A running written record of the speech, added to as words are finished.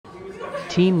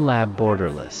Teamlab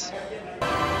Borderless.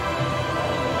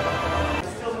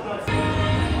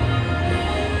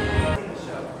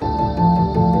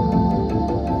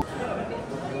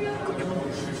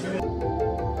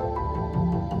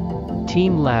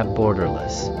 Teamlab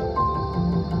Borderless.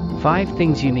 5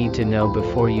 things you need to know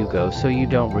before you go so you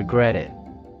don't regret it.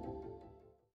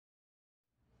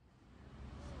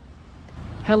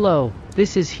 Hello,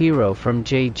 this is Hiro from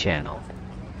Jade Channel.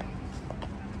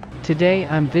 Today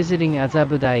I'm visiting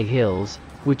Azabudai Hills,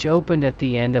 which opened at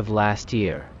the end of last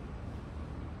year.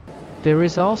 There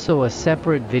is also a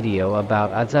separate video about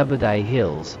Azabudai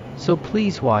Hills, so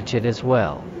please watch it as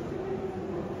well.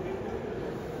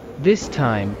 This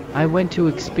time, I went to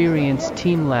experience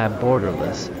Teamlab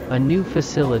Borderless, a new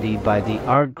facility by the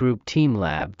art group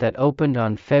Teamlab that opened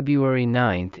on February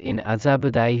 9th in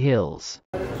Azabudai Hills.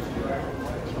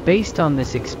 Based on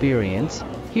this experience,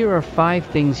 here are 5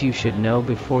 things you should know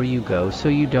before you go so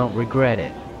you don't regret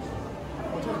it.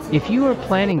 If you are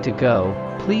planning to go,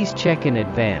 please check in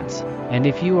advance, and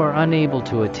if you are unable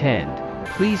to attend,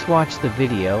 please watch the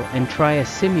video and try a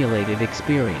simulated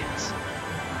experience.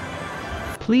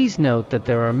 Please note that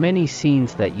there are many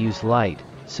scenes that use light,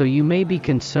 so you may be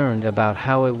concerned about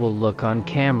how it will look on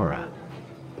camera.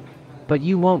 But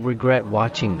you won't regret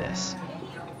watching this.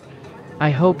 I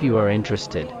hope you are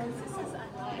interested.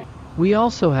 We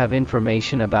also have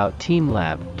information about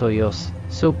Teamlab Tokyo,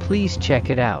 so please check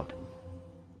it out.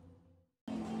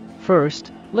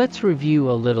 First, let's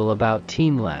review a little about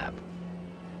Teamlab.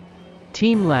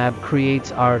 Teamlab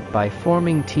creates art by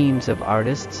forming teams of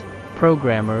artists,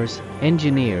 programmers,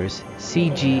 engineers,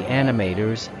 CG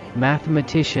animators,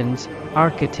 mathematicians,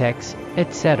 architects,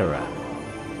 etc.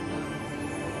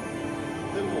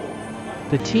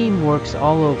 The team works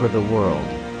all over the world,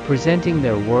 presenting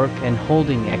their work and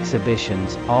holding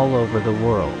exhibitions all over the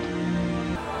world.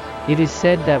 It is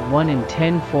said that 1 in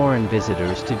 10 foreign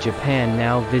visitors to Japan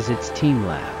now visits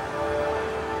Teamlab.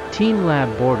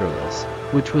 Teamlab Borderless,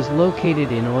 which was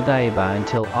located in Odaiba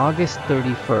until August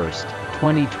 31st,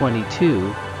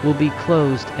 2022, will be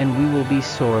closed and we will be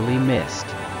sorely missed.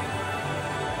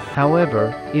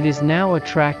 However, it is now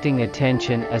attracting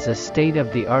attention as a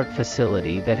state-of-the-art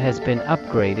facility that has been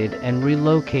upgraded and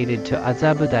relocated to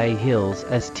Azabudai Hills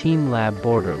as Teamlab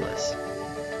Borderless.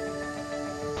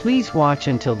 Please watch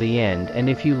until the end, and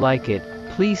if you like it,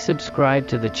 please subscribe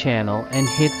to the channel and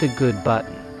hit the good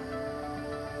button.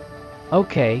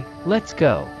 Okay, let's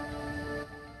go.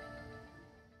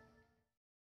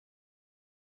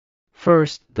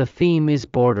 First, the theme is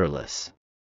borderless.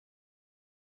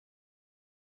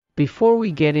 Before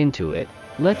we get into it,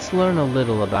 let's learn a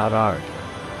little about art.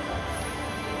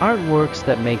 Artworks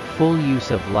that make full use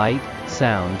of light,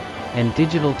 sound, and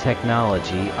digital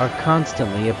technology are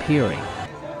constantly appearing.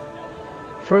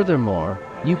 Furthermore,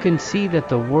 you can see that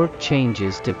the work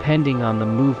changes depending on the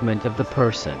movement of the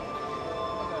person.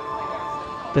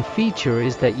 The feature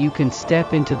is that you can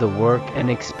step into the work and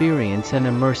experience an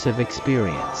immersive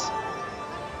experience.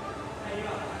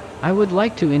 I would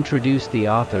like to introduce the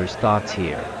author's thoughts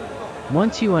here.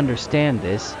 Once you understand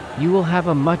this, you will have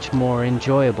a much more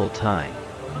enjoyable time.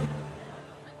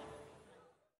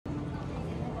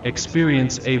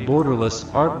 Experience a borderless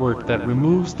artwork that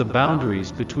removes the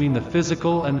boundaries between the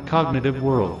physical and cognitive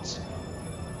worlds.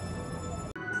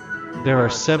 There are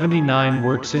 79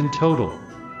 works in total.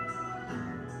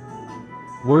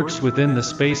 Works within the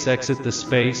space exit the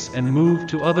space and move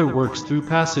to other works through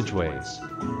passageways.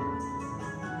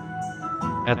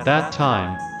 At that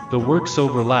time, the works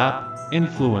overlap,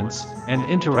 influence, and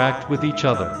interact with each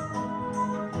other.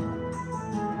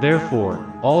 Therefore,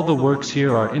 all the works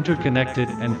here are interconnected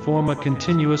and form a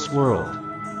continuous world.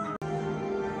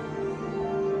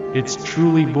 It's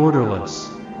truly borderless.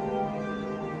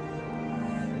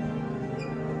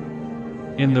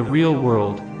 In the real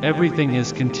world, everything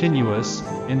is continuous,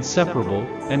 inseparable,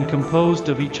 and composed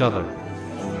of each other.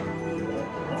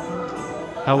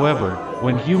 However,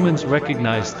 when humans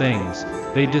recognize things,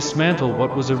 they dismantle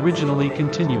what was originally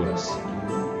continuous.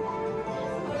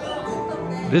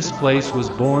 This place was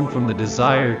born from the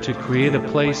desire to create a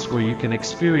place where you can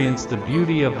experience the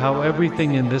beauty of how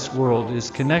everything in this world is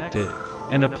connected,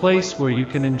 and a place where you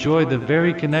can enjoy the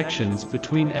very connections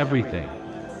between everything.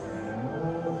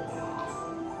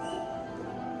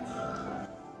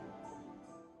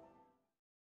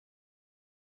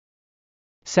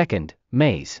 Second,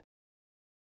 maze.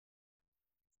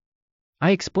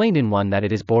 I explained in one that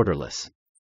it is borderless.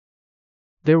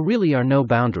 There really are no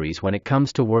boundaries when it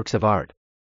comes to works of art.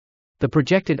 The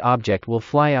projected object will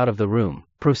fly out of the room,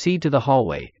 proceed to the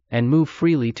hallway, and move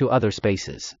freely to other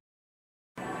spaces.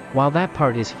 While that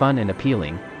part is fun and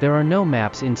appealing, there are no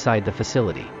maps inside the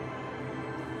facility.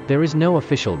 There is no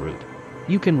official route.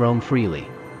 You can roam freely.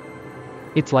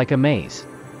 It's like a maze.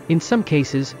 In some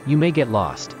cases, you may get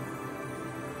lost.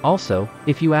 Also,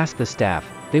 if you ask the staff,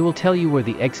 they will tell you where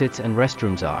the exits and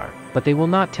restrooms are, but they will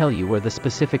not tell you where the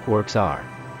specific works are.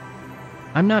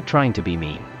 I'm not trying to be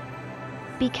mean.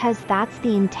 Because that's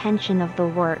the intention of the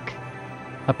work.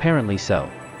 Apparently so.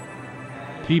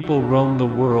 People roam the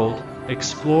world,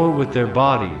 explore with their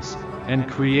bodies, and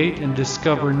create and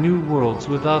discover new worlds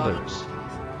with others.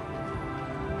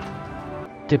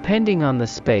 Depending on the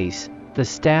space, the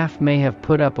staff may have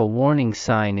put up a warning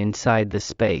sign inside the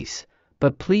space,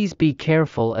 but please be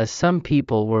careful as some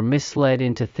people were misled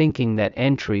into thinking that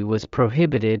entry was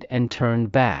prohibited and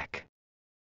turned back.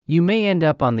 You may end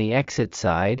up on the exit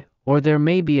side, or there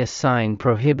may be a sign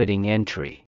prohibiting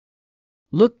entry.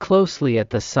 Look closely at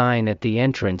the sign at the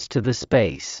entrance to the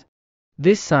space.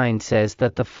 This sign says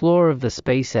that the floor of the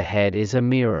space ahead is a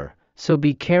mirror, so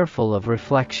be careful of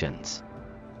reflections.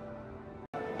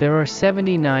 There are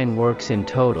 79 works in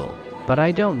total, but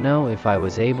I don't know if I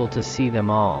was able to see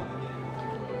them all.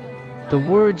 The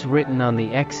words written on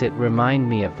the exit remind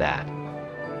me of that.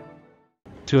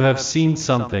 To have seen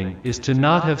something is to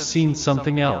not have seen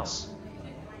something else.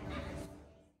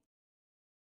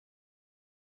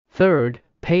 Third,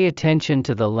 pay attention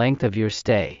to the length of your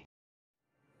stay.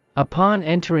 Upon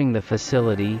entering the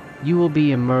facility, you will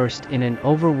be immersed in an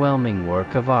overwhelming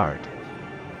work of art.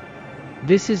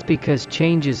 This is because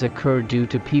changes occur due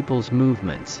to people's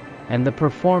movements, and the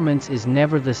performance is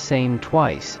never the same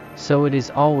twice, so it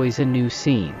is always a new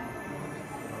scene.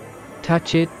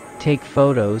 Touch it, take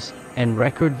photos, and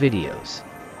record videos.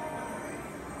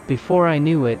 Before I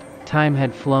knew it, time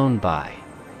had flown by.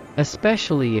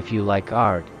 Especially if you like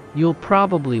art, you'll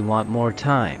probably want more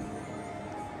time.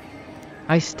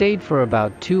 I stayed for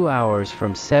about 2 hours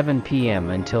from 7 p.m.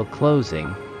 until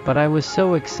closing, but I was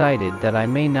so excited that I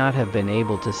may not have been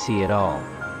able to see it all.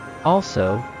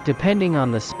 Also, depending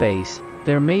on the space,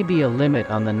 there may be a limit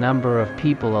on the number of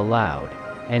people allowed,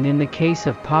 and in the case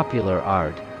of popular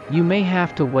art, you may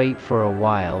have to wait for a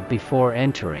while before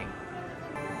entering.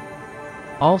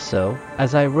 Also,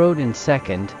 as I wrote in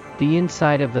second, the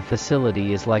inside of the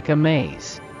facility is like a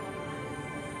maze.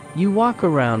 You walk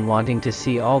around wanting to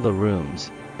see all the rooms,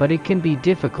 but it can be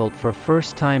difficult for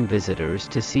first-time visitors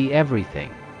to see everything.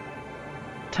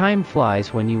 Time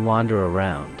flies when you wander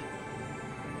around.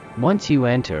 Once you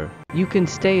enter, you can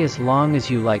stay as long as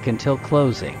you like until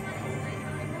closing.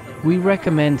 We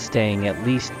recommend staying at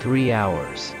least 3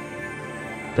 hours.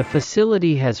 The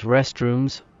facility has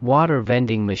restrooms, water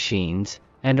vending machines,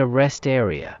 and a rest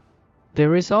area.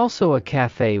 There is also a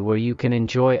cafe where you can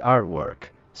enjoy artwork,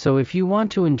 so if you want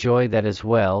to enjoy that as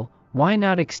well, why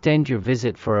not extend your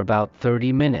visit for about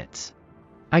 30 minutes?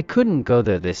 I couldn't go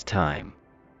there this time.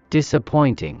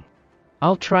 Disappointing.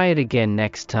 I'll try it again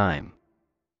next time.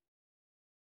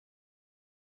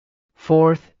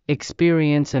 Fourth,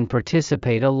 experience and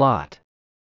participate a lot.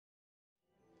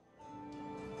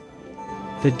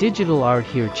 The digital art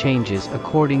here changes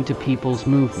according to people's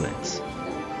movements.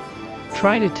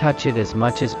 Try to touch it as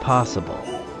much as possible.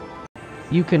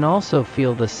 You can also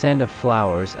feel the scent of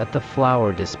flowers at the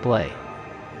flower display.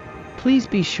 Please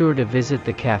be sure to visit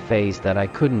the cafes that I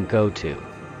couldn't go to.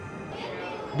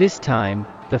 This time,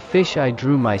 the fish I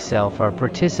drew myself are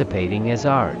participating as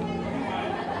art.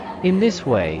 In this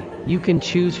way, you can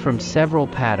choose from several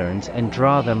patterns and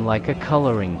draw them like a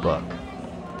coloring book.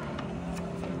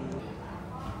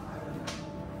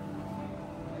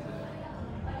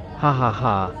 Ha ha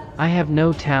ha, I have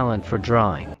no talent for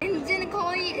drawing.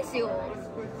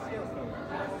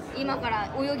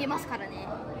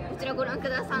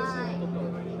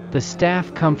 The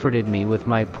staff comforted me with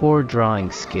my poor drawing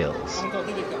skills.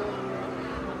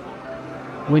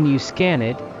 When you scan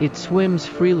it, it swims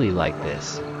freely like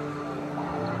this.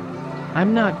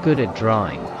 I'm not good at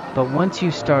drawing, but once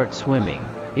you start swimming,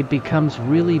 it becomes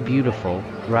really beautiful,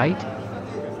 right?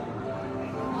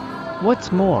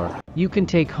 What's more, you can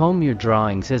take home your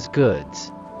drawings as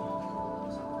goods.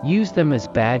 Use them as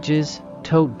badges,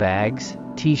 tote bags,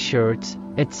 t-shirts,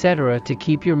 etc. to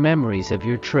keep your memories of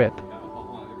your trip.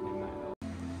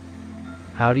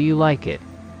 How do you like it?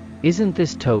 Isn't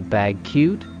this tote bag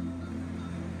cute?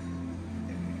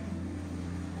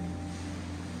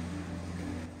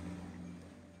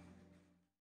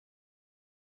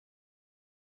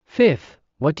 Fifth,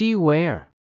 what do you wear?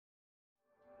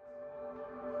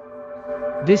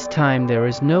 This time there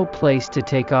is no place to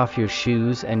take off your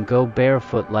shoes and go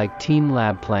barefoot like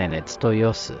Teamlab Planet's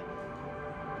Toyosu.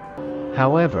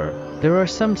 However, there are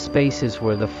some spaces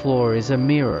where the floor is a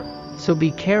mirror, so so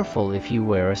be careful if you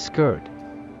wear a skirt.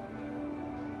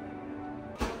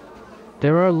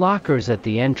 There are lockers at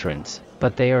the entrance,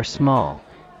 but they are small.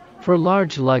 For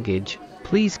large luggage,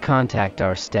 please contact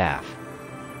our staff.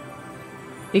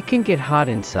 It can get hot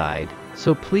inside,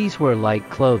 so please wear light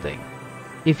clothing.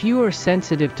 If you are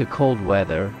sensitive to cold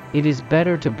weather, it is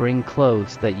better to bring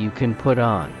clothes that you can put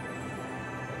on.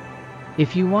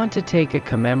 If you want to take a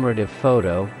commemorative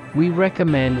photo, we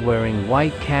recommend wearing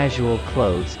white casual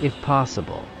clothes if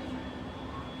possible.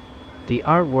 The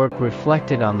artwork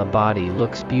reflected on the body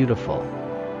looks beautiful.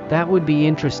 That would be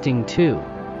interesting too.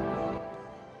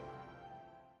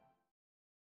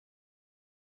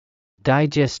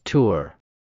 Digest Tour.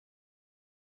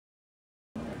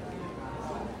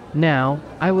 Now,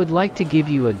 I would like to give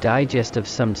you a digest of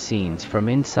some scenes from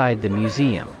inside the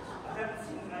museum.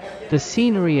 The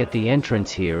scenery at the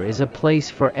entrance here is a place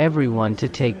for everyone to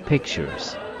take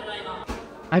pictures.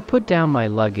 I put down my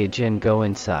luggage and go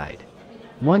inside.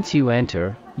 Once you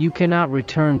enter, you cannot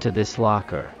return to this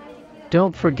locker.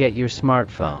 Don't forget your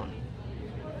smartphone.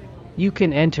 You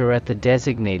can enter at the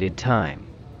designated time.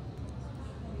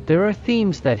 There are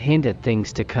themes that hint at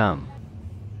things to come.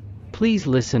 Please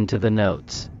listen to the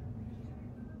notes.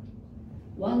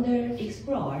 Wander,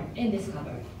 explore, and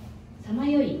discover. さま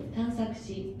よい、探索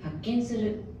し、発見す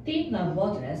る。Teamlab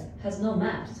Borderless has no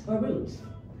maps or routes.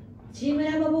 チーム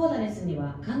ラボボーダレスに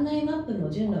は館内マップも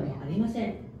順路もありませ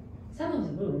ん。Some of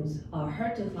the rooms are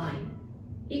hard to find.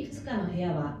 いくつかの部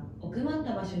屋は奥まっ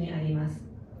た場所にあります。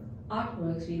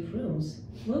Artworks with rooms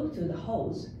move to the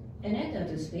halls and enter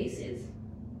to spaces.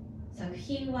 作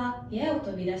品は部屋を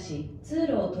飛び出し、通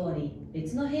路を通り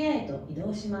別の部屋へと移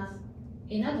動します。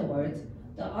In other words,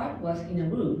 the artworks in a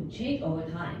room change over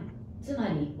time. つま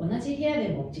り同じ部屋で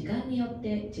も時間によって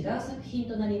違う作品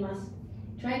となります。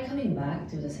Try coming back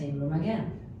to the same room again.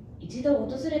 一度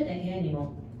訪れた部屋に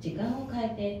も時間を変え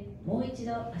てもう一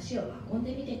度足を運ん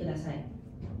でみてください。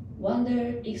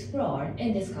Wander, explore,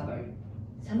 and discover.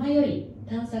 さまよい、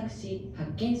探索し、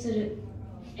発見する。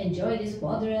Enjoy this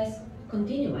borderless,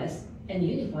 continuous, and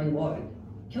unified world.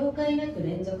 境界なく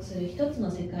連続する一つ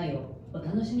の世界をお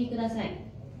楽しみくださ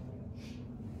い。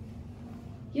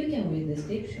You can read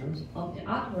descriptions of the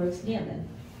artworks near them.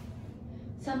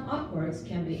 Some artworks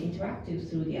can be interactive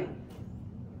through the app.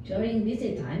 During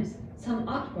busy times, some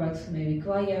artworks may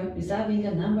require reserving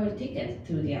a numbered ticket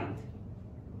through the app.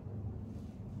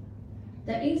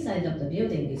 The inside of the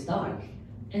building is dark,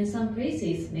 and some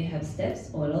places may have steps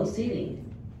or low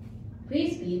ceiling.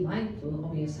 Please be mindful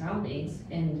of your surroundings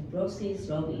and proceed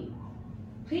slowly.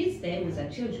 Please stay with the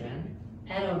children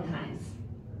at all times.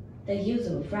 The use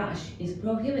of flash is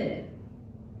prohibited.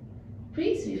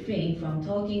 Please refrain from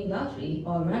talking loudly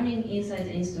or running inside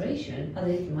the installation as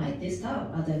it might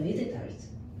disturb other visitors.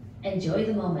 Enjoy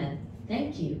the moment.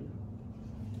 Thank you.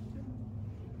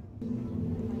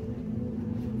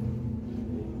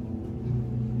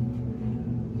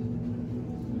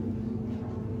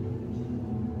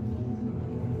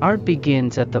 Art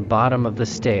begins at the bottom of the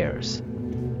stairs.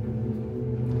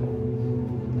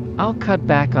 I'll cut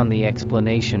back on the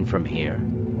explanation from here.